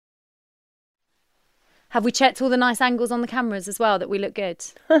Have we checked all the nice angles on the cameras as well, that we look good?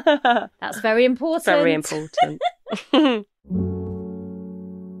 That's very important. Very important.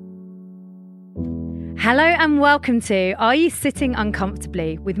 Hello and welcome to Are You Sitting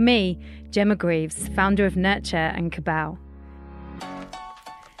Uncomfortably? With me, Gemma Greaves, founder of Nurture and Cabal.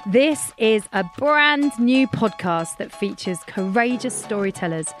 This is a brand new podcast that features courageous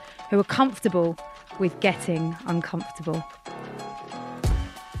storytellers who are comfortable with getting uncomfortable.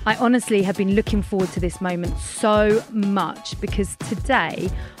 I honestly have been looking forward to this moment so much because today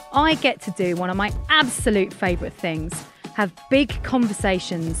I get to do one of my absolute favourite things, have big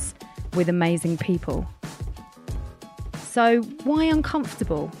conversations with amazing people. So why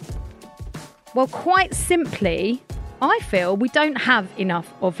uncomfortable? Well, quite simply, I feel we don't have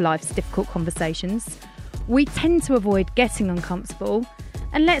enough of life's difficult conversations. We tend to avoid getting uncomfortable,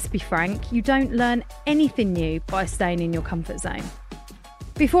 and let's be frank, you don't learn anything new by staying in your comfort zone.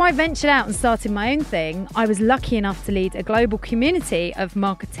 Before I ventured out and started my own thing, I was lucky enough to lead a global community of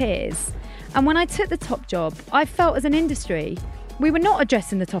marketeers. And when I took the top job, I felt as an industry, we were not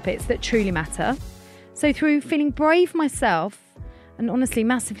addressing the topics that truly matter. So through feeling brave myself, and honestly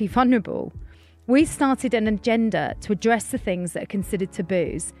massively vulnerable, we started an agenda to address the things that are considered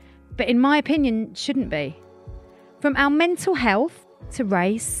taboos, but in my opinion, shouldn't be. From our mental health to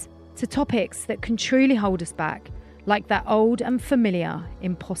race to topics that can truly hold us back, like that old and familiar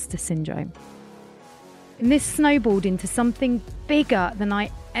imposter syndrome. And this snowballed into something bigger than I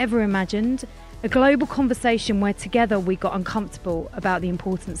ever imagined, a global conversation where together we got uncomfortable about the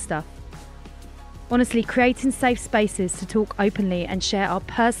important stuff. Honestly, creating safe spaces to talk openly and share our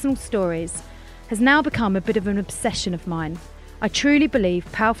personal stories has now become a bit of an obsession of mine. I truly believe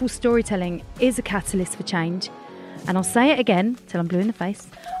powerful storytelling is a catalyst for change. And I'll say it again till I'm blue in the face.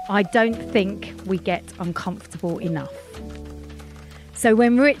 I don't think we get uncomfortable enough. So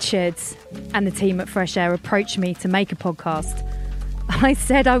when Richard and the team at Fresh Air approached me to make a podcast, I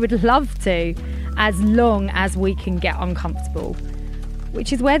said I would love to, as long as we can get uncomfortable.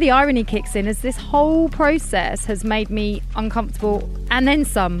 Which is where the irony kicks in, as this whole process has made me uncomfortable and then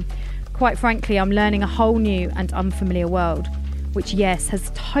some. Quite frankly, I'm learning a whole new and unfamiliar world, which, yes,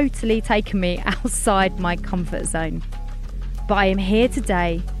 has totally taken me outside my comfort zone. But I am here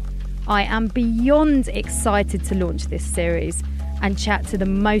today. I am beyond excited to launch this series and chat to the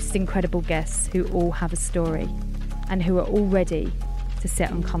most incredible guests who all have a story and who are all ready to sit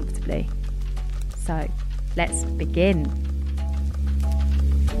uncomfortably. So, let's begin.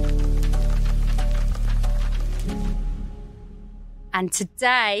 And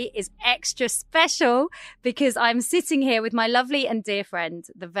today is extra special because I'm sitting here with my lovely and dear friend,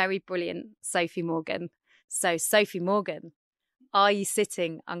 the very brilliant Sophie Morgan. So, Sophie Morgan, are you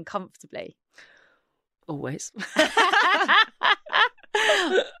sitting uncomfortably? Always.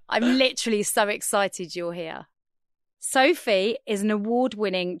 I'm literally so excited you're here. Sophie is an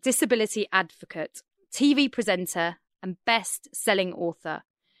award-winning disability advocate, TV presenter, and best-selling author.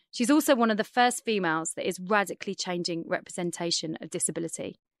 She's also one of the first females that is radically changing representation of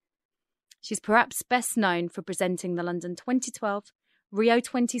disability. She's perhaps best known for presenting the London 2012, Rio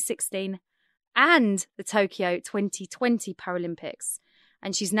 2016, and the Tokyo 2020 Paralympics.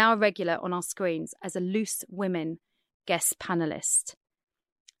 And she's now a regular on our screens as a Loose Women guest panellist.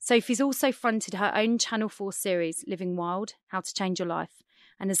 Sophie's also fronted her own Channel 4 series, Living Wild, How to Change Your Life,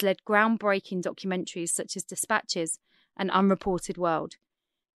 and has led groundbreaking documentaries such as Dispatches and Unreported World.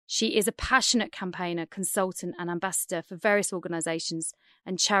 She is a passionate campaigner, consultant and ambassador for various organisations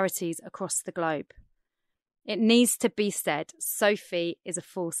and charities across the globe. It needs to be said, Sophie is a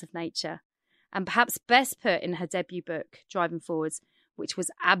force of nature, and perhaps best put in her debut book, Driving Forwards, which was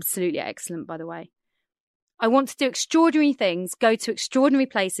absolutely excellent, by the way. I want to do extraordinary things, go to extraordinary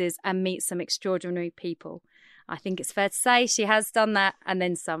places and meet some extraordinary people. I think it's fair to say she has done that and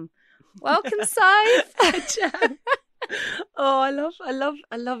then some. Welcome, Soph. Oh, I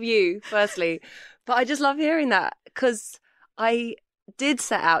love you, firstly. But I just love hearing that because I did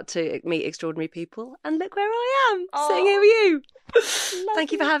set out to meet extraordinary people and look where I am, sitting here with you.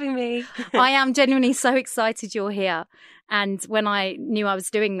 Thank you for having me. I am genuinely so excited you're here. And when I knew I was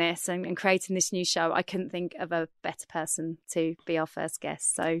doing this and creating this new show, I couldn't think of a better person to be our first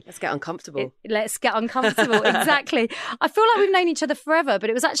guest. So let's get uncomfortable. Let's get uncomfortable. Exactly. I feel like we've known each other forever, but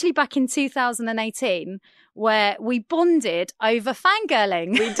it was actually back in 2018 where we bonded over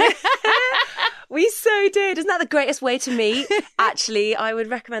fangirling. We did. We so did. Isn't that the greatest way to meet? Actually, I would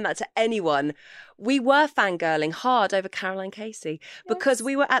recommend that to anyone. We were fangirling hard over Caroline Casey because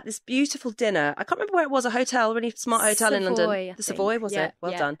we were at this beautiful dinner. I can't remember where it was, a hotel, a really smart hotel in London. The Savoy, was it?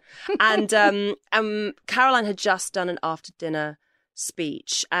 Well done. And Caroline had just done an after dinner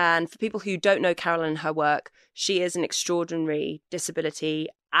speech. And for people who don't know Caroline and her work, she is an extraordinary disability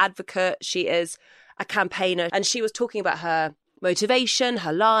advocate. She is a campaigner, and she was talking about her motivation,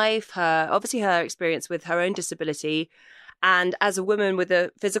 her life, her experience with her own disability. And as a woman with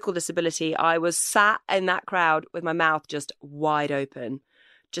a physical disability, I was sat in that crowd with my mouth just wide open,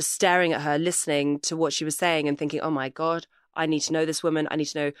 just staring at her, listening to what she was saying and thinking, oh my God, I need to know this woman. I need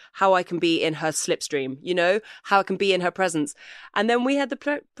to know how I can be in her slipstream, how I can be in her presence. And then we had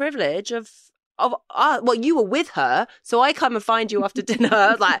the privilege of you were with her, so I come and find you after dinner.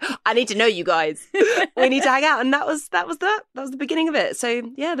 I was like, I need to know you guys. We need to hang out, and that was the beginning of it. So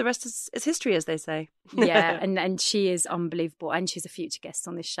yeah, the rest is history, as they say. Yeah, and she is unbelievable, and she's a future guest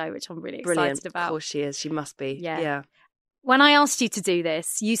on this show, which I'm really excited about. Of course she is. She must be. Yeah. When I asked you to do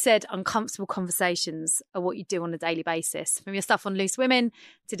this, you said uncomfortable conversations are what you do on a daily basis, from your stuff on Loose Women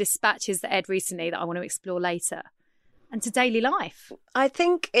to dispatches that aired recently that I want to explore later, and to daily life. I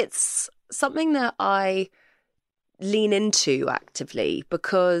think it's something that I lean into actively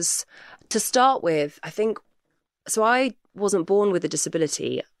because, to start with, I think, so I wasn't born with a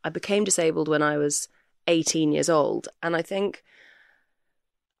disability. I became disabled when I was 18 years old. And I think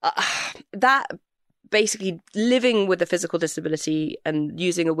that basically living with a physical disability and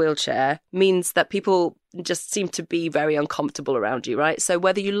using a wheelchair means that people just seem to be very uncomfortable around you, right? So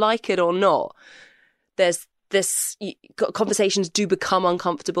whether you like it or not, conversations do become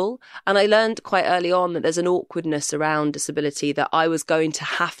uncomfortable. And I learned quite early on that there's an awkwardness around disability that I was going to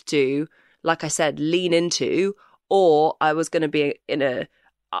have to, like I said, lean into, or I was going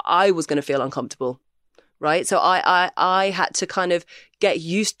to feel uncomfortable. Right. So I had to kind of get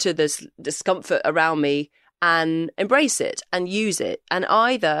used to this discomfort around me and embrace it and use it. And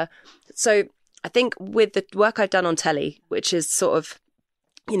so I think with the work I've done on telly, which is sort of,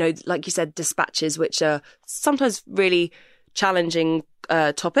 like you said, dispatches, which are sometimes really challenging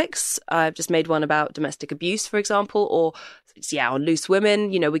topics. I've just made one about domestic abuse, for example, or on Loose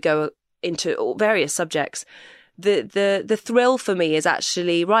Women, we go into various subjects. The thrill for me is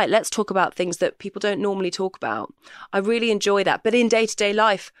actually, right, let's talk about things that people don't normally talk about. I really enjoy that. But in day-to-day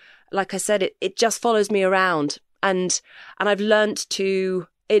life, like I said, it just follows me around. And I've learnt to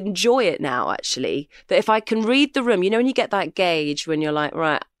enjoy it now, actually, that if I can read the room, when you get that gauge when you're like,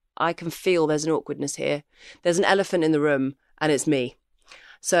 right, I can feel there's an awkwardness here. There's an elephant in the room and it's me.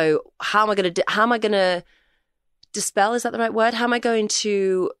 So how am I going to dispel? Is that the right word? How am I going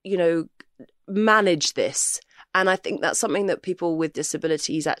to, manage this? And I think that's something that people with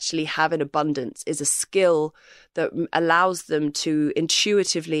disabilities actually have in abundance, is a skill that allows them to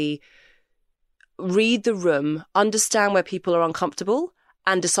intuitively read the room, understand where people are uncomfortable,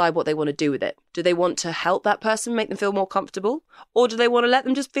 and decide what they want to do with it. Do they want to help that person, make them feel more comfortable? Or do they want to let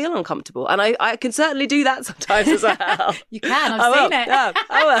them just feel uncomfortable? And I can certainly do that sometimes as well. You can, I've seen it.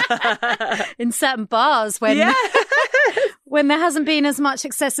 Yeah. In certain bars when there hasn't been as much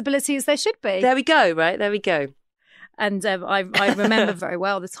accessibility as there should be. There we go, right? There we go. And I remember very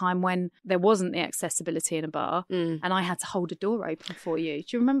well the time when there wasn't the accessibility in a bar and I had to hold a door open for you.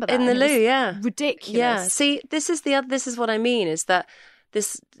 Do you remember that? In the loo, yeah. Ridiculous. Yeah. See, this is what I mean, is that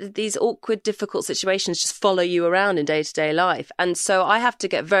these awkward, difficult situations just follow you around in day-to-day life. And so I have to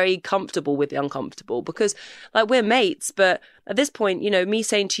get very comfortable with the uncomfortable, because we're mates, but at this point, me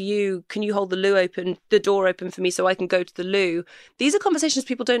saying to you, can you hold the door open for me so I can go to the loo? These are conversations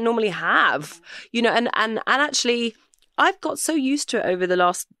people don't normally have, and actually I've got so used to it over the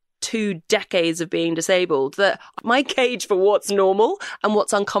last 2 decades of being disabled that my gauge for what's normal and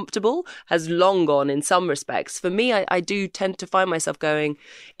what's uncomfortable has long gone in some respects. For me, I do tend to find myself going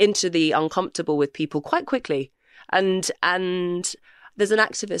into the uncomfortable with people quite quickly. And there's a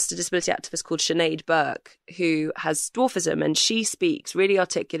disability activist called Sinead Burke, who has dwarfism, and she speaks really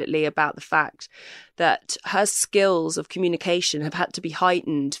articulately about the fact that her skills of communication have had to be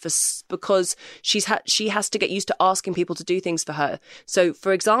heightened because she has to get used to asking people to do things for her. So,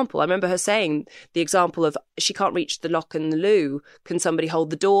 for example, I remember her saying the example of she can't reach the lock in the loo. Can somebody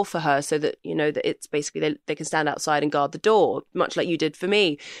hold the door for her so that, that it's basically they can stand outside and guard the door, much like you did for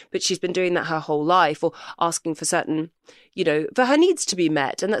me. But she's been doing that her whole life, or asking for certain, for her needs to be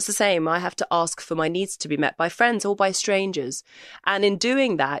met. And that's the same. I have to ask for my needs to be met by friends or by strangers. And in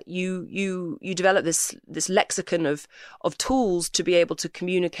doing that, you develop this lexicon of tools to be able to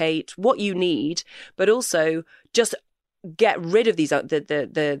communicate what you need, but also just get rid of these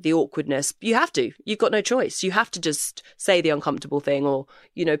the awkwardness. You've got no choice. You have to just say the uncomfortable thing, or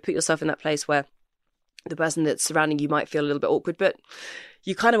put yourself in that place where the person that's surrounding you might feel a little bit awkward, but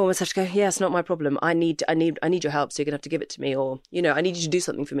you kind of almost have to go, yeah, it's not my problem. I need your help, so you're gonna have to give it to me, or I need you to do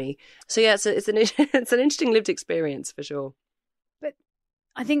something for me. So yeah, it's an interesting lived experience for sure.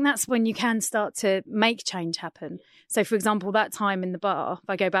 I think that's when you can start to make change happen. So, for example, that time in the bar, if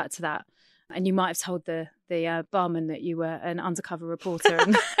I go back to that, and you might have told the barman that you were an undercover reporter.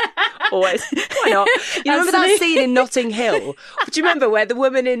 And Always. Why not? You remember that scene in Notting Hill? Do you remember where the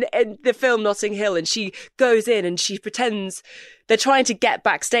woman in the film Notting Hill, and she goes in and she pretends they're trying to get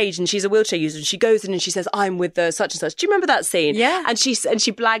backstage and she's a wheelchair user, and she goes in and she says, I'm with the such and such. Do you remember that scene? Yeah. And she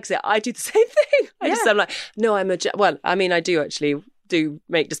blags it. I do the same thing. I'm like, no, I do actually do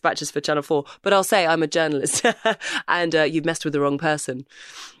make dispatches for Channel 4, but I'll say I'm a journalist and you've messed with the wrong person.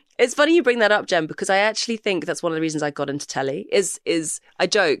 It's funny you bring that up, Jen, because I actually think that's one of the reasons I got into telly is I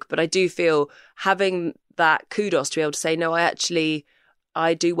joke, but I do feel having that kudos to be able to say, no,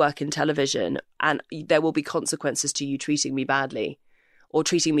 I do work in television and there will be consequences to you treating me badly or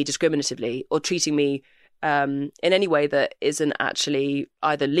treating me discriminatively or treating me in any way that isn't actually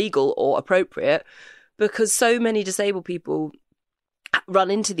either legal or appropriate, because so many disabled people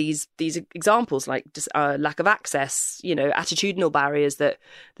run into these examples like just lack of access, attitudinal barriers that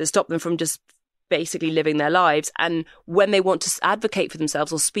stop them from just basically living their lives. And when they want to advocate for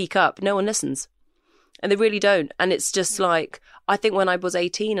themselves or speak up, no one listens. And they really don't. And it's just like, I think when I was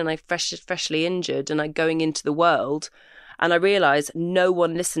 18 and I freshly injured and I going into the world and I realised no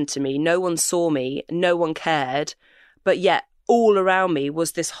one listened to me, no one saw me, no one cared, but yet all around me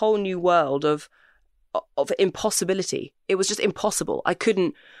was this whole new world of impossibility. It was just impossible. I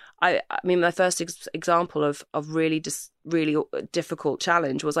couldn't. I mean, my first example of really difficult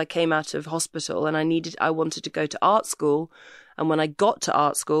challenge was I came out of hospital and I wanted to go to art school, and when I got to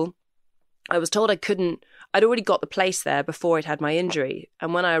art school, I was told I couldn't. I'd already got the place there before I'd had my injury,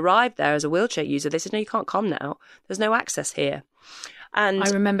 and when I arrived there as a wheelchair user, they said, "No, you can't come now. There's no access here." And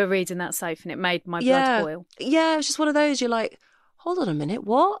I remember reading that, Sophie, and it made my blood boil. Yeah, it was just one of those. You're like, hold on a minute,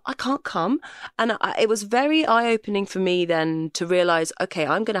 what? I can't come. And it was very eye-opening for me then to realise, okay,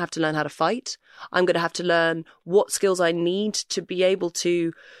 I'm going to have to learn how to fight. I'm going to have to learn what skills I need to be able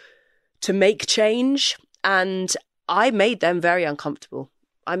to make change. And I made them very uncomfortable.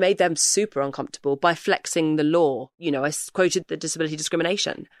 I made them super uncomfortable by flexing the law. I quoted the Disability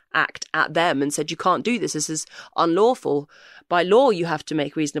Discrimination Act at them and said, you can't do this. This is unlawful. By law, you have to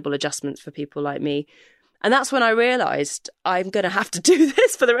make reasonable adjustments for people like me. And that's when I realised I'm going to have to do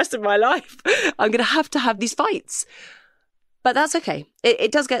this for the rest of my life. I'm going to have these fights. But that's okay.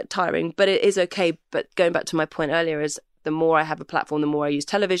 It does get tiring, but it is okay. But going back to my point earlier is the more I have a platform, the more I use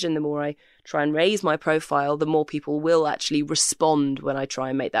television, the more I try and raise my profile, the more people will actually respond when I try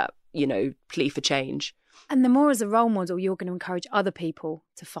and make that, plea for change. And the more as a role model, you're going to encourage other people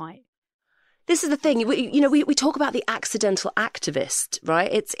to fight. This is the thing, we talk about the accidental activist,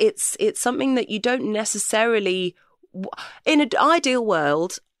 right? It's something that you don't necessarily, in an ideal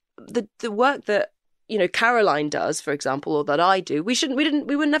world, the work that, Caroline does, for example, or that I do, we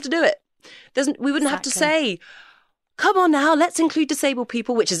wouldn't have to do it. We wouldn't have to say, come on now, let's include disabled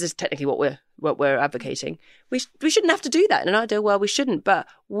people, which is technically what we're advocating. We shouldn't have to do that. In an ideal world, we shouldn't, but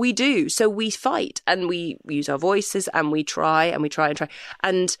we do. So we fight and we use our voices and we try. And, we try.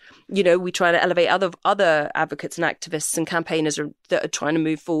 And, we try to elevate other advocates and activists and campaigners that are trying to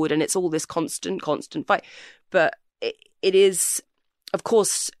move forward. And it's all this constant fight. But it is, of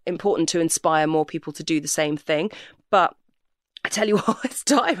course, important to inspire more people to do the same thing. But I tell you what, it's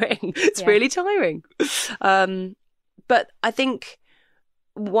tiring. It's really tiring. But I think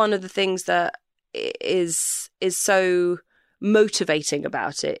one of the things that is so motivating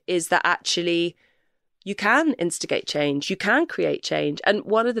about it is that actually you can instigate change, you can create change. And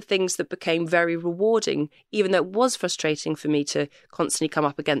one of the things that became very rewarding, even though it was frustrating for me to constantly come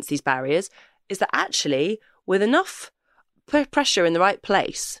up against these barriers, is that actually with enough pressure in the right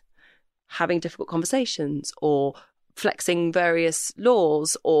place, having difficult conversations or flexing various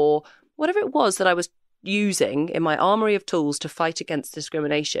laws or whatever it was that I was using in my armory of tools to fight against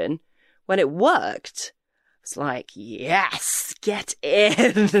discrimination, when it worked, it's like, yes, get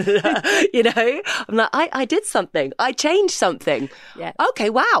in. I'm like, I did something. I changed something. Yeah. Okay,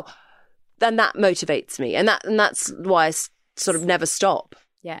 wow. Then that motivates me. And that's why I sort of never stop.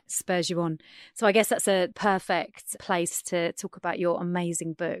 Yeah, spurs you on. So I guess that's a perfect place to talk about your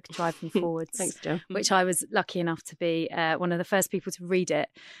amazing book, Driving Forwards. Thanks, Jo. Which I was lucky enough to be one of the first people to read it.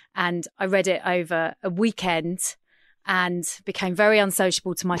 And I read it over a weekend and became very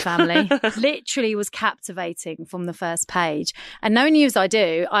unsociable to my family. Literally was captivating from the first page. And knowing you as I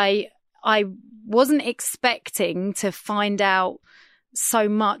do, I wasn't expecting to find out so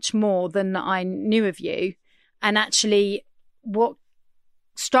much more than I knew of you. And actually what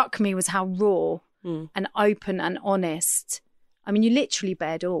struck me was how raw and open and honest. I mean, you literally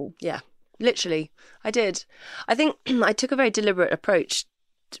bared all. Yeah, literally. I did. I think I took a very deliberate approach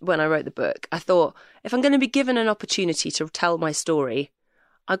when I wrote the book. I thought, if I'm going to be given an opportunity to tell my story,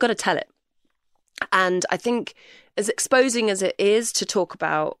 I've got to tell it. And I think as exposing as it is to talk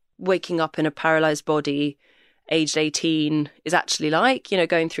about waking up in a paralysed body, aged 18, is actually like,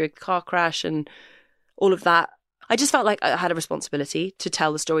 going through a car crash and all of that, I just felt like I had a responsibility to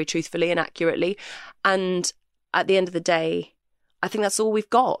tell the story truthfully and accurately. And at the end of the day, I think that's all we've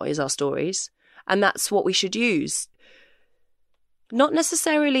got is our stories. And that's what we should use. Not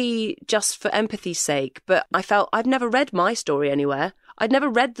necessarily just for empathy's sake, but I felt I'd never read my story anywhere. I'd never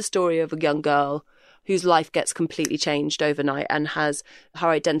read the story of a young girl whose life gets completely changed overnight and has her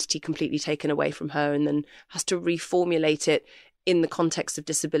identity completely taken away from her and then has to reformulate it in the context of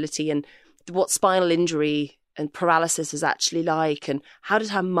disability and what spinal injury and paralysis is actually like and how did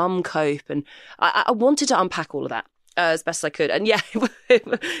her mum cope. And I wanted to unpack all of that as best I could. And yeah,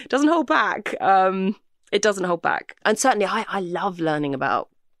 it doesn't hold back. It doesn't hold back. And certainly I love learning about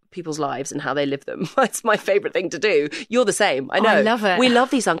people's lives and how they live them. It's my favourite thing to do. You're the same. I know. I love it. We love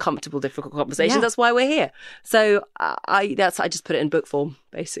these uncomfortable, difficult conversations. Yeah. That's why we're here. So I just put it in book form,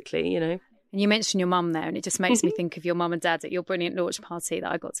 basically, And you mentioned your mum there, and it just makes me think of your mum and dad at your brilliant launch party that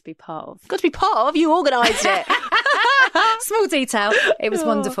I got to be part of. Got to be part of? You organised it. Small detail. It was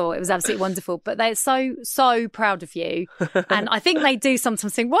wonderful. It was absolutely wonderful. But they're so proud of you. And I think they do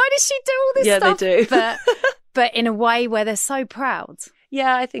sometimes think, why does she do all this stuff? Yeah, they do. But in a way where they're so proud.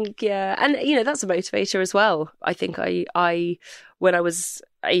 Yeah, I think, yeah. And, that's a motivator as well. I think I when I was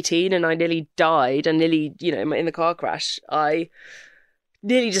 18 and I nearly died and nearly, in the car crash, I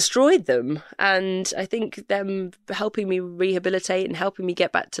nearly destroyed them. And I think them helping me rehabilitate and helping me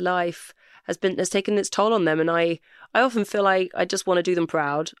get back to life has taken its toll on them. And I often feel like I just want to do them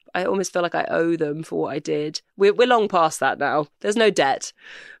proud. I almost feel like I owe them for what I did. We're long past that now. There's no debt,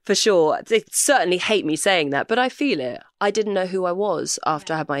 for sure. They certainly hate me saying that, but I feel it. I didn't know who I was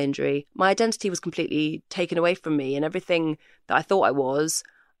after I had my injury. My identity was completely taken away from me, and everything that I thought I was,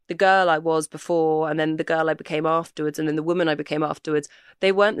 the girl I was before, and then the girl I became afterwards, and then the woman I became afterwards,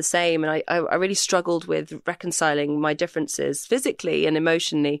 they weren't the same. And I really struggled with reconciling my differences physically and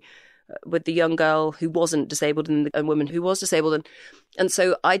emotionally with the young girl who wasn't disabled and the woman who was disabled. And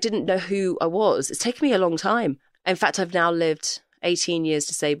so I didn't know who I was. It's taken me a long time. In fact, I've now lived 18 years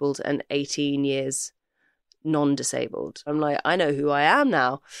disabled and 18 years non-disabled. I'm like, I know who I am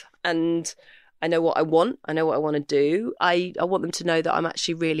now. And I know what I want. I know what I want to do. I want them to know that I'm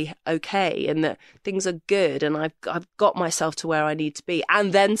actually really okay and that things are good and I've got myself to where I need to be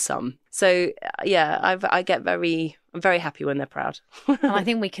and then some. So yeah, I'm very happy when they're proud. And I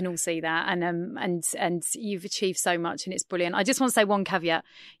think we can all see that, and you've achieved so much, and it's brilliant. I just want to say one caveat.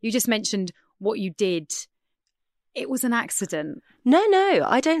 You just mentioned what you did. It was an accident. No,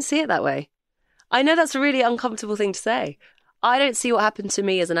 I don't see it that way. I know that's a really uncomfortable thing to say. I don't see what happened to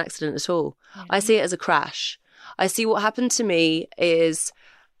me as an accident at all. Yeah. I see it as a crash. I see what happened to me is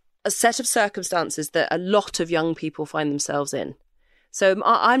a set of circumstances that a lot of young people find themselves in. So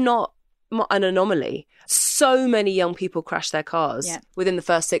I'm not an anomaly. So many young people crash their cars within the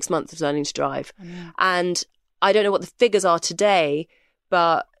first 6 months of learning to drive. And I don't know what the figures are today,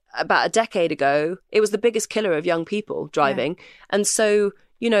 but about a decade ago, it was the biggest killer of young people driving. Yeah. And so,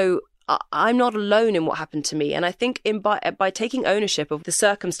 I'm not alone in what happened to me. And I think by taking ownership of the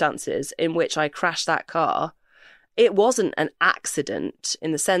circumstances in which I crashed that car, it wasn't an accident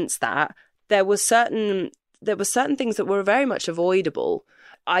in the sense that there were certain things that were very much avoidable.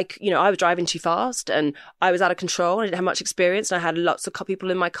 I was driving too fast and I was out of control. I didn't have much experience. And I had lots of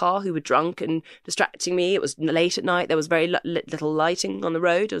people in my car who were drunk and distracting me. It was late at night. There was very little lighting on the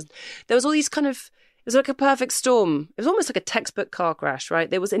road. There was all these it was like a perfect storm. It was almost like a textbook car crash,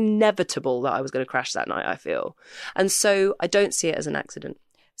 right? It was inevitable that I was going to crash that night, I feel. And so I don't see it as an accident.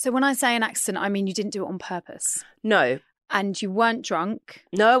 So when I say an accident, I mean you didn't do it on purpose. No. And you weren't drunk.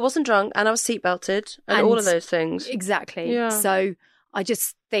 No, I wasn't drunk. And I was seatbelted and all of those things. Exactly. Yeah. So I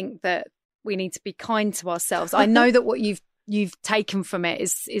just think that we need to be kind to ourselves. I know that what you've taken from it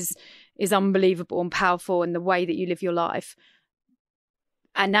is unbelievable and powerful in the way that you live your life.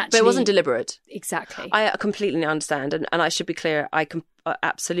 And actually, but it wasn't deliberate. Exactly. I completely understand. And I should be clear,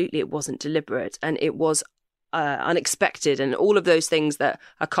 absolutely it wasn't deliberate. And it was unexpected and all of those things that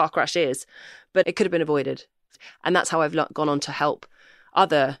a car crash is. But it could have been avoided. And that's how I've gone on to help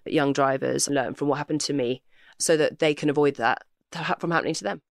other young drivers learn from what happened to me so that they can avoid that from happening to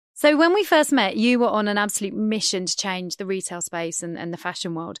them. So when we first met, you were on an absolute mission to change the retail space and the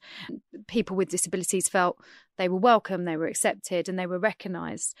fashion world. People with disabilities felt they were welcome, they were accepted and they were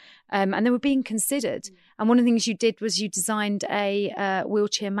recognised and they were being considered. And one of the things you did was you designed a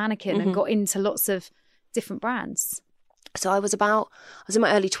wheelchair mannequin and got into lots of different brands. So I was in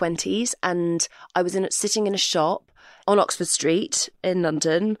my early 20s, and I was sitting in a shop on Oxford Street in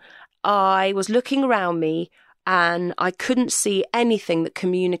London. I was looking around me and I couldn't see anything that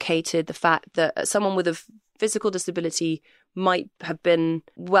communicated the fact that someone with a physical disability might have been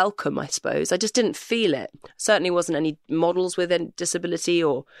welcome, I suppose. I just didn't feel it. Certainly wasn't any models with a disability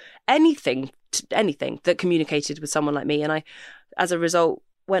or anything that communicated with someone like me. And I, as a result,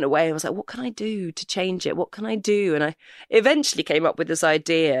 went away and was like, what can I do to change it? What can I do? And I eventually came up with this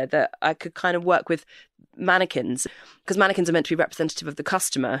idea that I could kind of work with mannequins, because mannequins are meant to be representative of the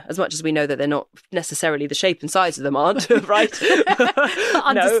customer, as much as we know that they're not necessarily. The shape and size of them aren't, right?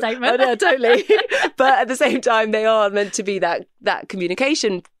 Understatement. No, totally. But at the same time, they are meant to be that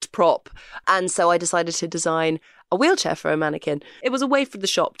communication prop. And so I decided to design a wheelchair for a mannequin. It was a way for the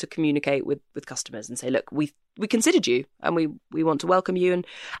shop to communicate with customers and say, look, we considered you and we want to welcome you.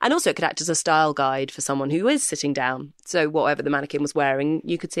 And also it could act as a style guide for someone who is sitting down. So whatever the mannequin was wearing,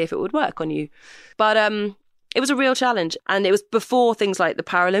 you could see if it would work on you. But it was a real challenge. And it was before things like the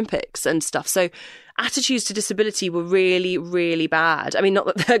Paralympics and stuff. So attitudes to disability were really, really bad. I mean, not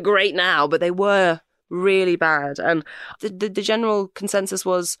that they're great now, but they were really bad. And the general consensus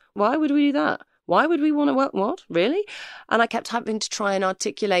was, why would we do that? Why would we want to work? What? Really? And I kept having to try and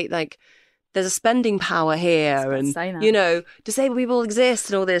articulate, like, there's a spending power here and, disabled people exist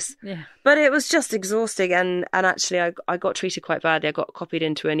and all this. Yeah. But it was just exhausting. And actually, I got treated quite badly. I got copied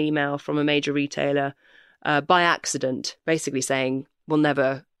into an email from a major retailer by accident, basically saying, we'll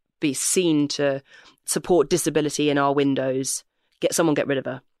never be seen to support disability in our windows. Get rid of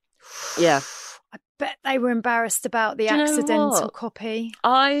her. Yeah. I bet they were embarrassed about the accidental copy.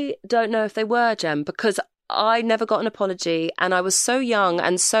 I don't know if they were, Jem, because I never got an apology and I was so young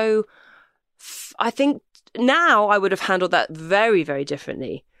and so... I think now I would have handled that very, very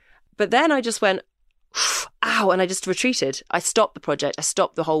differently. But then I just went, ow, and I just retreated. I stopped the project. I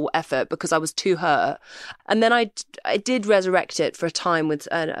stopped the whole effort because I was too hurt. And then I did resurrect it for a time with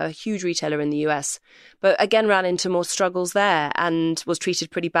a huge retailer in the US, but again ran into more struggles there and was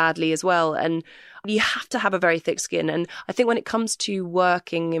treated pretty badly as well. And you have to have a very thick skin. And I think when it comes to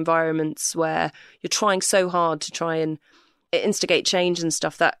working environments where you're trying so hard to try and instigate change and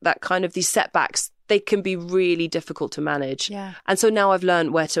stuff, that kind of these setbacks, they can be really difficult to manage. Yeah. And so now I've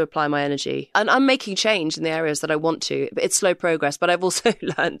learned where to apply my energy, and I'm making change in the areas that I want to. But it's slow progress. But I've also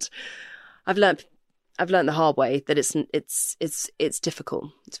learned the hard way that it's difficult.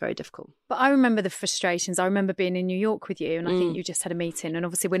 It's very difficult. But I remember the frustrations. I remember being in New York with you, and I think you just had a meeting. And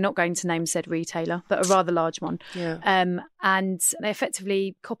obviously, we're not going to name said retailer, but a rather large one. Yeah. And they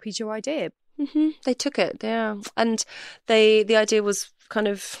effectively copied your idea. Mm-hmm. They took it, yeah, and the idea was kind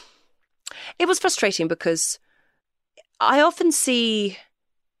of, it was frustrating because I often see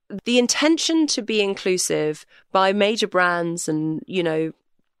the intention to be inclusive by major brands and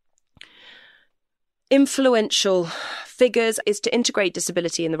influential figures is to integrate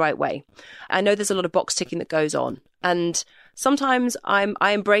disability in the right way. I know there's a lot of box ticking that goes on, and sometimes I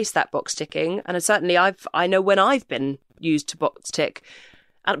embrace that box ticking, and certainly I know when I've been used to box tick.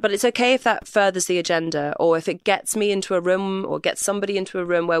 But it's okay if that furthers the agenda, or if it gets me into a room or gets somebody into a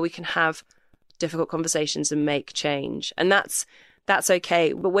room where we can have difficult conversations and make change. And that's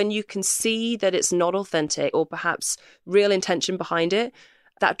okay. But when you can see that it's not authentic or perhaps real intention behind it,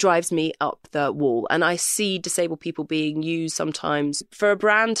 that drives me up the wall. And I see disabled people being used sometimes for a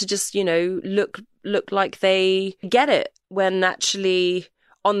brand to just, look like they get it, when actually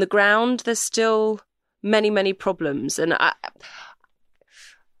on the ground there's still many, many problems. And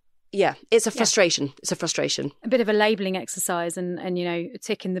yeah, it's a frustration. Yeah. It's a frustration. A bit of a labelling exercise and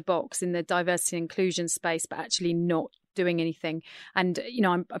ticking the box in the diversity and inclusion space, but actually not doing anything. And,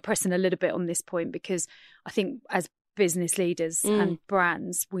 I'm pressing a little bit on this point because I think as business leaders and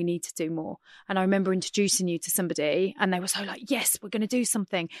brands, we need to do more. And I remember introducing you to somebody and they were so like, yes, we're going to do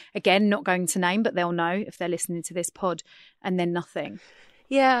something. Again, not going to name, but they'll know if they're listening to this pod, and then nothing.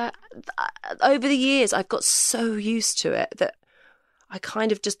 Yeah. Over the years, I've got so used to it that I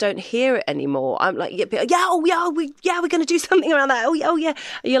kind of just don't hear it anymore. I'm like, we're going to do something around that. Oh yeah.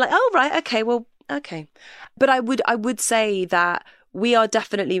 And you're like, oh, right. Okay. Well, okay. But I would say that we are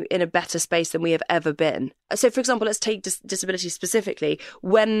definitely in a better space than we have ever been. So, for example, let's take disability specifically.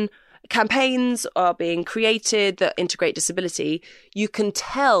 When campaigns are being created that integrate disability, you can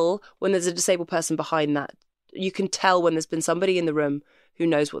tell when there's a disabled person behind that. You can tell when there's been somebody in the room who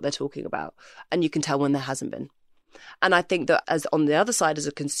knows what they're talking about, and you can tell when there hasn't been. And I think that as on the other side, as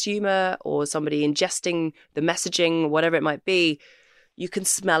a consumer or somebody ingesting the messaging, whatever it might be, you can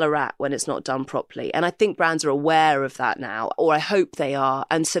smell a rat when it's not done properly. And I think brands are aware of that now, or I hope they are.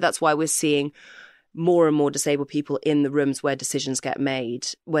 And so that's why we're seeing more and more disabled people in the rooms where decisions get made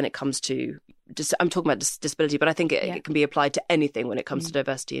when it comes to, I'm talking about disability, but I think it can be applied to anything when it comes to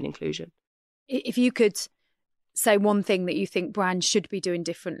diversity and inclusion. If you could say one thing that you think brands should be doing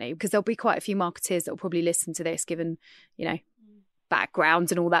differently, because there'll be quite a few marketeers that will probably listen to this, given,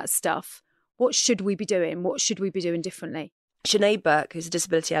 background and all that stuff. What should we be doing? What should we be doing differently? Sinead Burke, who's a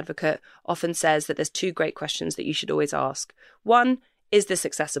disability advocate, often says that there's two great questions that you should always ask. One, is this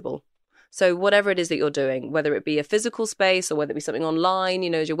accessible? So whatever it is that you're doing, whether it be a physical space or whether it be something online,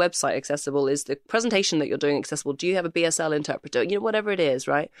 is your website accessible? Is the presentation that you're doing accessible? Do you have a BSL interpreter? Whatever it is,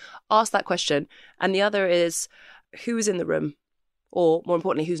 right? Ask that question. And the other is, who is in the room? Or more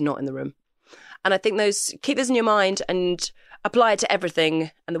importantly, who's not in the room? And I think keep this in your mind and apply it to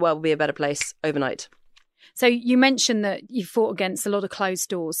everything, and the world will be a better place overnight. So you mentioned that you fought against a lot of closed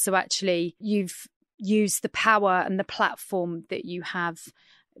doors. So actually you've used the power and the platform that you have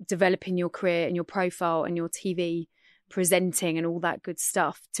developing your career and your profile and your TV presenting and all that good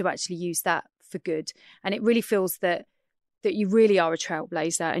stuff to actually use that for good. And it really feels that you really are a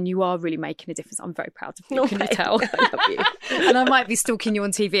trailblazer and you are really making a difference. I'm very proud of you, can you tell? I love you. And I might be stalking you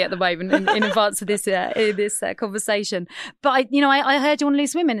on TV at the moment in advance of this conversation. But I heard you on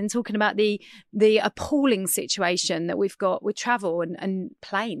Loose Women and talking about the appalling situation that we've got with travel and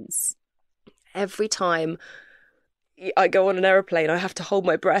planes. Every time I go on an aeroplane, I have to hold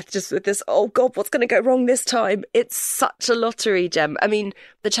my breath just with this, oh God, what's going to go wrong this time? It's such a lottery, Gem. I mean,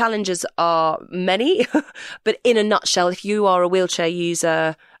 the challenges are many, but in a nutshell, if you are a wheelchair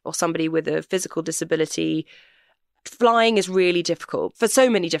user or somebody with a physical disability, flying is really difficult for so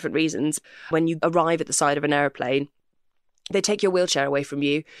many different reasons. When you arrive at the side of an aeroplane, they take your wheelchair away from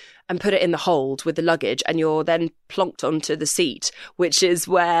you and put it in the hold with the luggage, and you're then plonked onto the seat, which is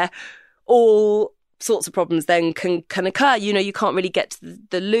where all sorts of problems then can occur. You can't really get to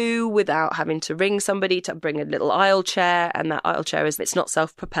the loo without having to ring somebody to bring a little aisle chair, and that aisle chair it's not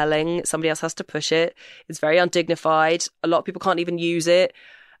self-propelling. Somebody else has to push it. It's very undignified. A lot of people can't even use it.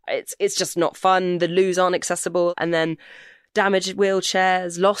 It's just not fun. The loos aren't accessible, and then damaged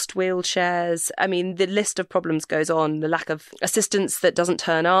wheelchairs, lost wheelchairs. I mean, the list of problems goes on. The lack of assistance that doesn't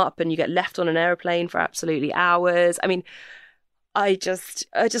turn up, and you get left on an aeroplane for absolutely hours. I mean, I just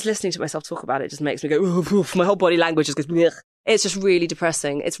listening to myself talk about it just makes me go, oof, oof. My whole body language just goes, ugh. It's just really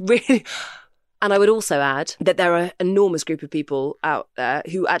depressing. It's really, and I would also add that there are an enormous group of people out there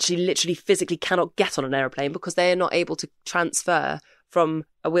who actually literally physically cannot get on an aeroplane because they are not able to transfer from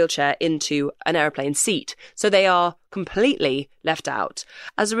a wheelchair into an aeroplane seat. So they are completely left out.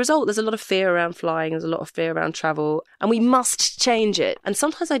 As a result, there's a lot of fear around flying, there's a lot of fear around travel, and we must change it. And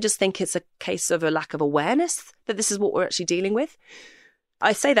sometimes I just think it's a case of a lack of awareness that this is what we're actually dealing with.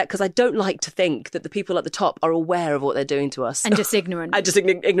 I say that because I don't like to think that the people at the top are aware of what they're doing to us. And just ignorant. And just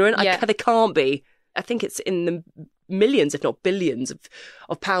ignorant. Yeah. They can't be. I think it's in the millions, if not billions,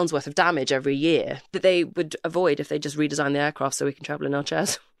 of pounds worth of damage every year that they would avoid if they just redesigned the aircraft so we can travel in our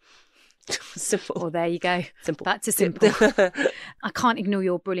chairs. Simple. Well, there you go. Simple. Back to simple. I can't ignore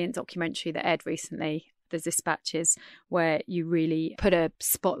your brilliant documentary that aired recently, The Dispatches, where you really put a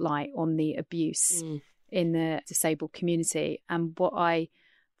spotlight on the abuse in the disabled community. And what I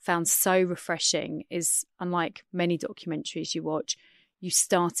found so refreshing is, unlike many documentaries you watch, you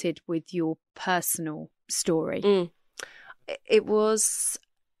started with your personal story. It was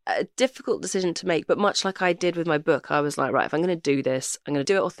a difficult decision to make, but much like I did with my book, I was like, right, if I'm going to do this, I'm going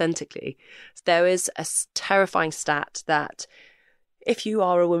to do it authentically. So there is a terrifying stat that if you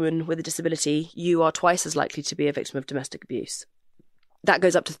are a woman with a disability, you are twice as likely to be a victim of domestic abuse. That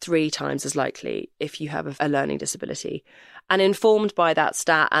goes up to 3 times as likely if you have a learning disability. And informed by that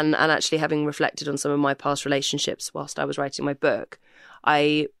stat and actually having reflected on some of my past relationships whilst I was writing my book,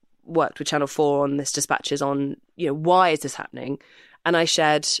 I worked with Channel 4 on this Dispatches on, why is this happening? And I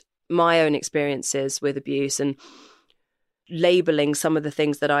shared my own experiences with abuse and labelling some of the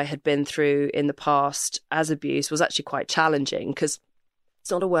things that I had been through in the past as abuse was actually quite challenging because it's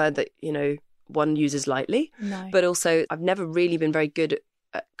not a word that, one uses lightly. No. But also I've never really been very good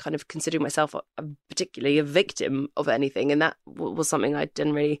at kind of considering myself particularly a victim of anything. And that was something I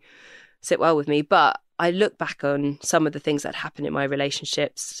didn't really sit well with me. But I look back on some of the things that happened in my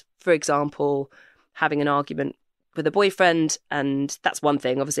relationships. For example, having an argument with a boyfriend, and that's one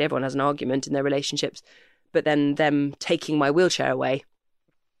thing. Obviously, everyone has an argument in their relationships, but then them taking my wheelchair away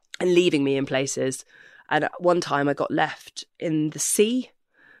and leaving me in places. And at one time I got left in the sea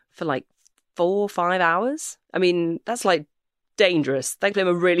for like 4 or 5 hours. I mean, that's like dangerous. Thankfully,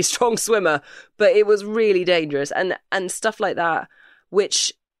 I'm a really strong swimmer, but it was really dangerous. And stuff like that,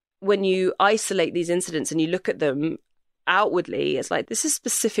 which when you isolate these incidents and you look at them, outwardly, it's like, this is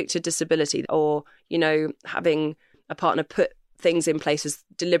specific to disability, or, you know, having a partner put things in places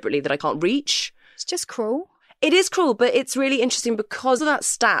deliberately that I can't reach. It's just cruel. It is cruel, but it's really interesting because of that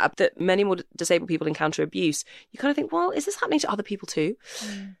stat that many more disabled people encounter abuse. You kind of think, well, is this happening to other people too?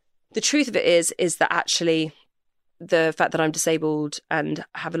 The truth of it is that actually the fact that I'm disabled and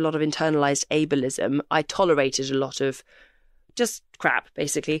have a lot of internalized ableism, I tolerated a lot of just crap,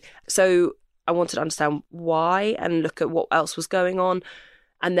 basically. So I wanted to understand why and look at what else was going on.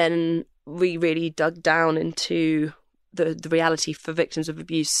 And then we really dug down into the reality for victims of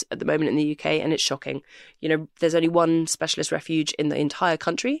abuse at the moment in the UK, and it's shocking. You know, there's only one specialist refuge in the entire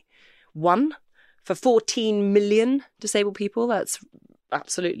country. One for 14 million disabled people. That's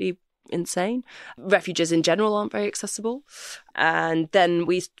absolutely insane. Refuges in general aren't very accessible. And then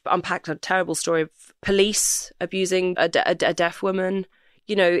we unpacked a terrible story of police abusing a deaf woman.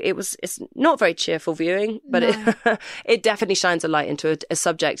 You know, it's not very cheerful viewing, but no. it definitely shines a light into a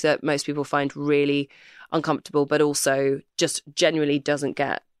subject that most people find really uncomfortable, but also just genuinely doesn't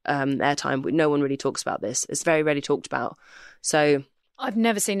get airtime. No one really talks about this. It's very rarely talked about. So I've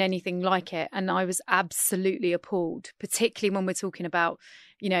never seen anything like it, and I was absolutely appalled, particularly when we're talking about,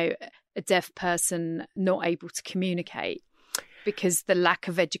 you know, a deaf person not able to communicate because the lack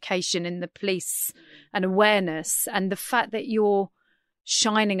of education in the police and awareness, and the fact that you're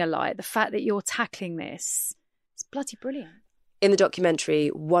shining a light, the fact that you're tackling this, it's bloody brilliant. In the documentary,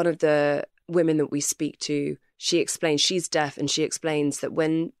 one of the women that we speak to, she explains she's deaf, and she explains that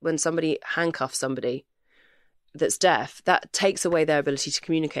when somebody handcuffs somebody that's deaf, that takes away their ability to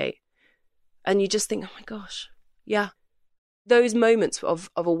communicate. And you just think, oh my gosh, yeah. Those moments of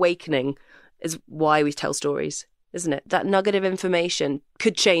awakening is why we tell stories, isn't it? That nugget of information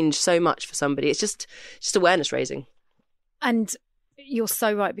could change so much for somebody. It's just awareness raising. And you're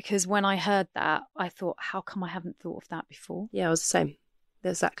so right, because when I heard that, I thought, how come I haven't thought of that before? Yeah, I was the same.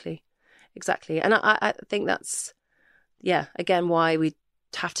 Exactly. And I think that's, yeah, again, why we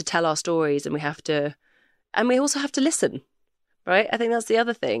have to tell our stories, and we also have to listen, right? I think that's the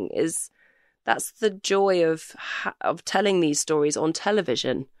other thing, is that's the joy of telling these stories on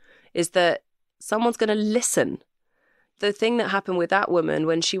television, is that someone's going to listen. The thing that happened with that woman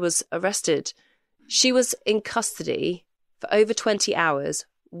when she was arrested, she was in custody for over 20 hours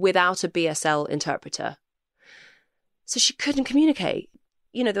without a BSL interpreter. So she couldn't communicate.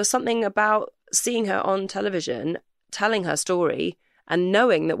 You know, there was something about seeing her on television, telling her story, and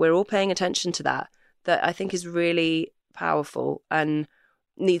knowing that we're all paying attention to that I think is really powerful and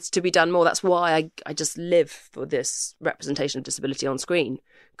needs to be done more. That's why I just live for this representation of disability on screen,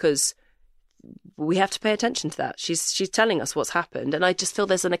 because we have to pay attention to that. She's telling us what's happened, and I just feel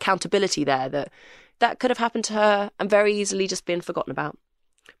there's an accountability there that could have happened to her and very easily just been forgotten about.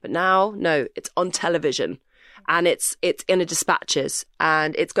 But now, no, it's on television, and it's in a dispatches,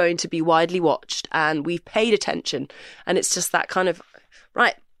 and it's going to be widely watched, and we've paid attention, and it's just that kind of,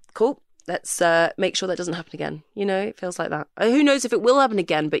 right, cool, let's make sure that doesn't happen again. You know, it feels like that. Who knows if it will happen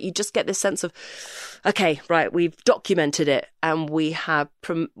again, but you just get this sense of, okay, right, we've documented it, and we're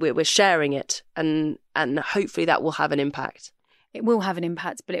sharing it, and hopefully that will have an impact. It will have an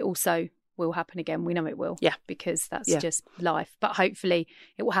impact, but it also will happen again. We know it will. Yeah. Because that's just life. But hopefully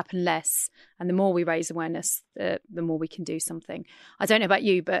it will happen less. And the more we raise awareness, the more we can do something. I don't know about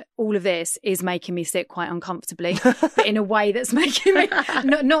you, but all of this is making me sit quite uncomfortably, but in a way that's making me,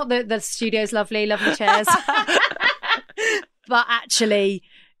 not that the studio's lovely chairs, but actually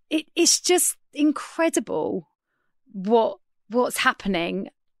it's just incredible what's happening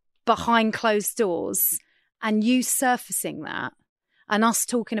behind closed doors, and you surfacing that and us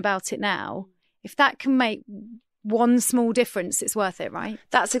talking about it now. If that can make one small difference, it's worth it, right?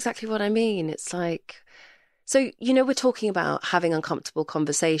 That's exactly what I mean. It's like, so, you know, we're talking about having uncomfortable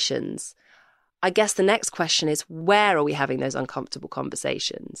conversations. I guess the next question is, where are we having those uncomfortable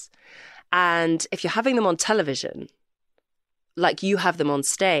conversations? And if you're having them on television, like you have them on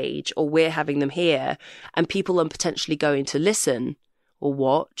stage, or we're having them here, and people are potentially going to listen or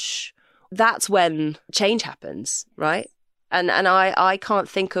watch, that's when change happens, right? And I can't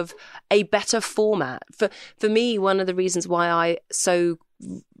think of a better format. For me, one of the reasons why I so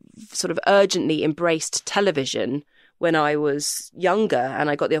sort of urgently embraced television when I was younger and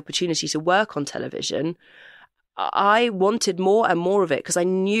I got the opportunity to work on television, I wanted more and more of it, because I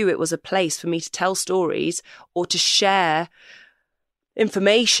knew it was a place for me to tell stories or to share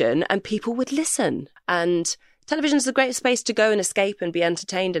information, and people would listen. And television is a great space to go and escape and be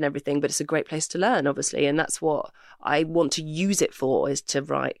entertained and everything, but it's a great place to learn, obviously. And that's what I want to use it for, is to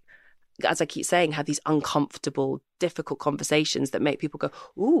write, as I keep saying, have these uncomfortable, difficult conversations that make people go,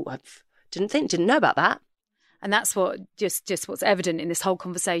 ooh, didn't know about that. And that's what just what's evident in this whole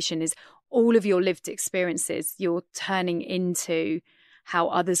conversation is all of your lived experiences you're turning into how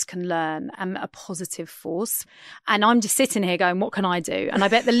others can learn and a positive force. And I'm just sitting here going, what can I do? And I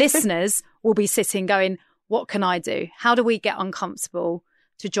bet the listeners will be sitting going, what can I do? How do we get uncomfortable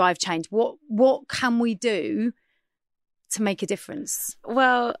to drive change? What can we do to make a difference?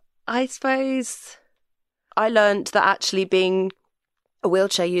 Well, I suppose I learned that actually being a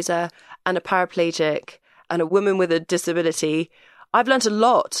wheelchair user and a paraplegic and a woman with a disability, I've learned a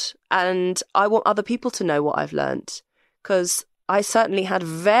lot, and I want other people to know what I've learned, because I certainly had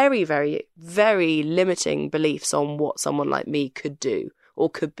very, very, very limiting beliefs on what someone like me could do or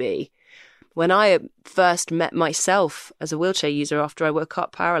could be. When I first met myself as a wheelchair user after I woke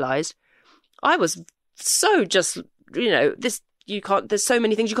up paralysed, I was so just, there's so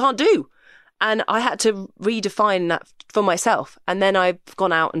many things you can't do. And I had to redefine that for myself. And then I've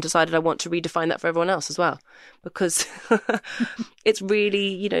gone out and decided I want to redefine that for everyone else as well. Because it's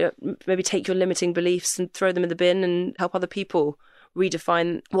really, maybe take your limiting beliefs and throw them in the bin and help other people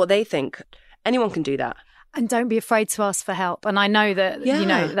redefine what they think. Anyone can do that. And don't be afraid to ask for help. And I know that,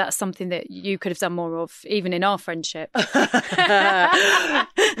 that's something that you could have done more of, even in our friendship.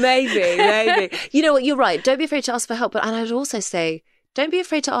 Maybe. You know what? You're right. Don't be afraid to ask for help. And I'd also say, don't be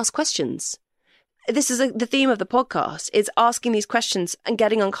afraid to ask questions. This is the theme of the podcast, is asking these questions and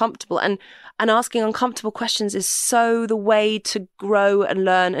getting uncomfortable. And asking uncomfortable questions is so the way to grow and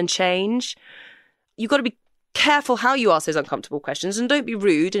learn and change. You've got to be careful how you ask those uncomfortable questions, and don't be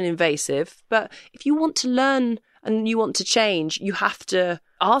rude and invasive. But if you want to learn and you want to change, you have to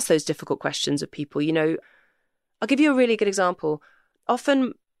ask those difficult questions of people. I'll give you a really good example.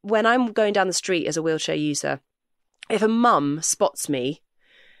 Often when I'm going down the street as a wheelchair user, if a mum spots me,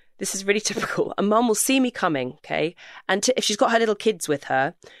 this is really typical. A mum will see me coming, okay? And if she's got her little kids with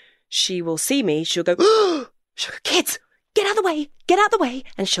her, she will see me, she'll go, oh, kids, get out of the way.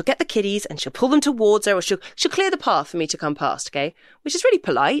 And she'll get the kiddies and she'll pull them towards her, or she'll clear the path for me to come past, okay? Which is really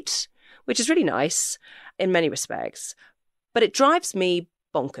polite, which is really nice in many respects. But it drives me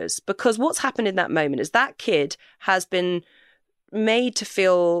bonkers, because what's happened in that moment is that kid has been made to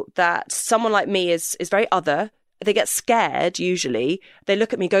feel that someone like me is very other. They get scared, usually. They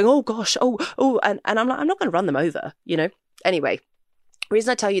look at me going, oh, gosh, oh. And I'm like, I'm not going to run them over, Anyway, the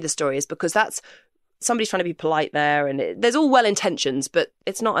reason I tell you the story is because that's somebody's trying to be polite there. And there's all well intentions, but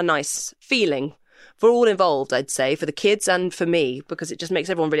it's not a nice feeling for all involved, I'd say, for the kids and for me, because it just makes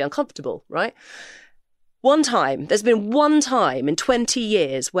everyone really uncomfortable, right? There's been one time in 20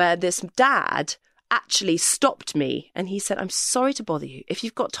 years where this dad actually stopped me and he said, I'm sorry to bother you. If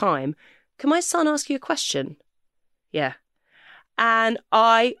you've got time, can my son ask you a question? Yeah. And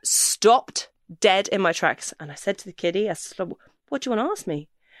I stopped dead in my tracks. And I said to the kiddie, I said, what do you want to ask me?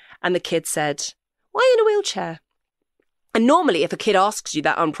 And the kid said, why are you in a wheelchair? And normally if a kid asks you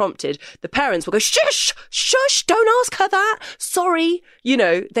that unprompted, the parents will go, shush, don't ask her that. Sorry.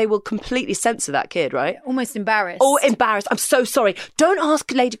 They will completely censor that kid, right? Almost embarrassed. Oh, embarrassed. I'm so sorry. Don't ask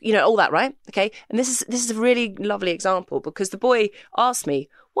lady, all that, right? Okay. And this is a really lovely example, because the boy asked me,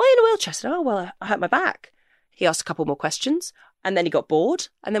 why are you in a wheelchair? I said, oh, well, I hurt my back. He asked a couple more questions and then he got bored.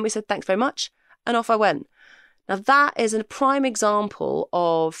 And then we said, thanks very much. And off I went. Now, that is a prime example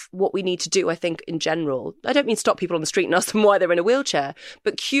of what we need to do, I think, in general. I don't mean stop people on the street and ask them why they're in a wheelchair,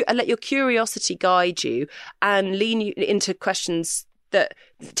 but let your curiosity guide you and lean you into questions that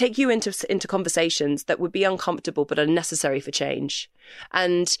take you into conversations that would be uncomfortable but are necessary for change.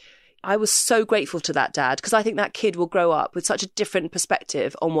 And I was so grateful to that dad, because I think that kid will grow up with such a different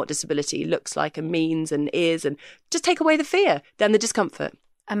perspective on what disability looks like and means and is, and just take away the fear, then the discomfort.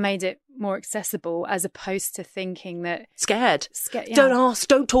 And made it more accessible, as opposed to thinking that... Scared. Yeah. Don't ask,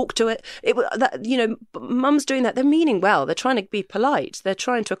 don't talk to it. Mum's doing that. They're meaning well. They're trying to be polite. They're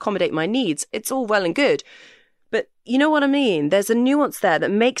trying to accommodate my needs. It's all well and good. But you know what I mean? There's a nuance there that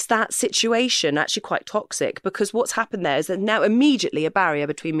makes that situation actually quite toxic, because what's happened there is that now immediately a barrier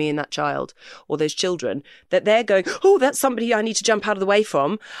between me and that child or those children, that they're going, oh, that's somebody I need to jump out of the way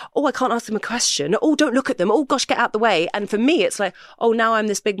from. Oh, I can't ask them a question. Oh, don't look at them. Oh, gosh, get out the way. And for me, it's like, oh, now I'm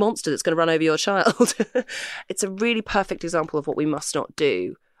this big monster that's going to run over your child. It's a really perfect example of what we must not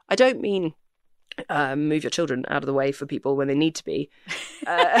do. I don't mean... move your children out of the way for people when they need to be.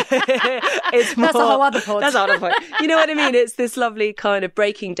 It's more, that's a whole other pod. That's a whole other pod. You know what I mean? It's this lovely kind of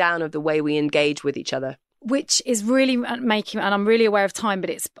breaking down of the way we engage with each other. Which is really making, and I'm really aware of time, but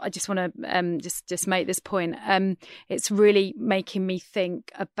I just want to just make this point. It's really making me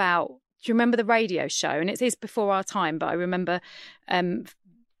think about, do you remember the radio show? And it is before our time, but I remember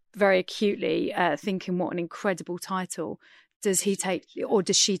very acutely thinking, what an incredible title. Does he take, or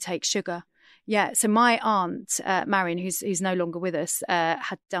does she take sugar? Yeah. So my aunt, Marion, who's no longer with us,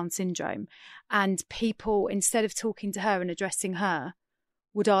 had Down syndrome. And people, instead of talking to her and addressing her,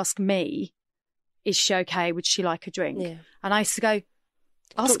 would ask me, is she okay? Would she like a drink? Yeah. And I used to go,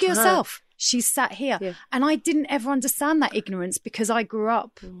 ask yourself. She's sat here. Yeah. And I didn't ever understand that ignorance because I grew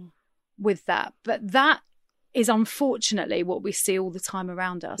up with that. But that is unfortunately what we see all the time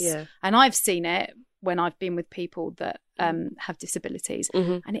around us. Yeah. And I've seen it when I've been with people that have disabilities.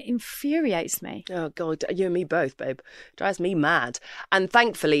 And it infuriates me. Oh, God, you and me both, babe. Drives me mad. And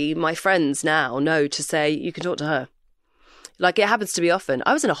thankfully, my friends now know to say, you can talk to her. Like, it happens to me often.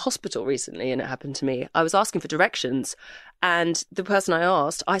 I was in a hospital recently and it happened to me. I was asking for directions and the person I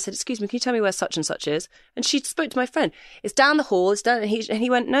asked, I said, excuse me, can you tell me where such and such is? And she spoke to my friend. It's down the hall. It's down. And he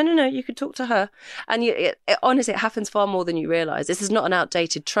went, no, you can talk to her. And honestly, it happens far more than you realise. This is not an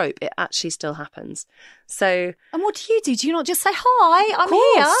outdated trope. It actually still happens. So. And what do you do? Do you not just say, hi, I'm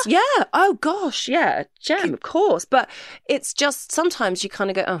here? Yeah. Oh, gosh. Yeah. Gem, of course. But it's just sometimes you kind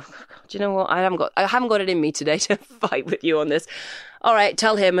of go, oh, God, do you know what? I haven't got it in me today to fight with you on this. All right,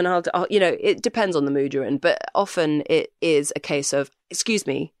 tell him and I'll, it depends on the mood you're in. But often it is a case of, excuse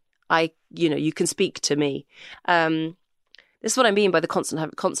me, you can speak to me. This is what I mean by the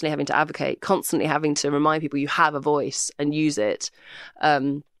constantly having to advocate, constantly having to remind people you have a voice and use it.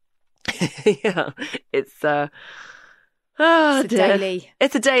 Yeah, it's a daily.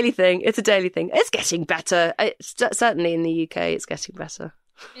 It's a daily thing. It's getting better. Certainly in the UK, it's getting better.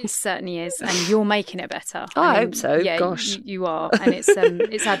 It certainly is, and you're making it better. I hope so. Yeah, gosh, you are, and it's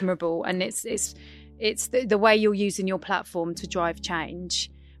admirable, and it's the way you're using your platform to drive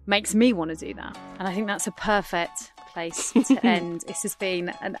change makes me want to do that, and I think that's a perfect place to end. This has been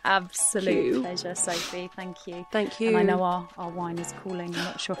an absolute pleasure, Sophie. Thank you. And I know our wine is cooling. I'm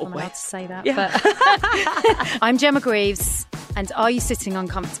not sure if I'm allowed to say that, but I'm Gemma Greaves, and Are You Sitting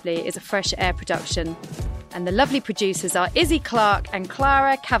Uncomfortably is a Fresh Air production. And the lovely producers are Izzy Clark and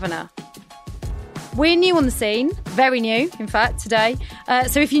Clara Kavanagh. We're new on the scene, very new, in fact, today.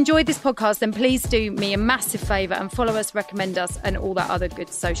 So if you enjoyed this podcast, then please do me a massive favour and follow us, recommend us, and all that other good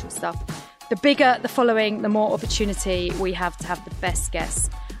social stuff. The bigger the following, the more opportunity we have to have the best guests.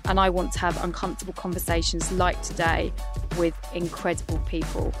 And I want to have uncomfortable conversations like today with incredible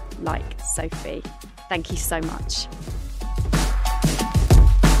people like Sophie. Thank you so much.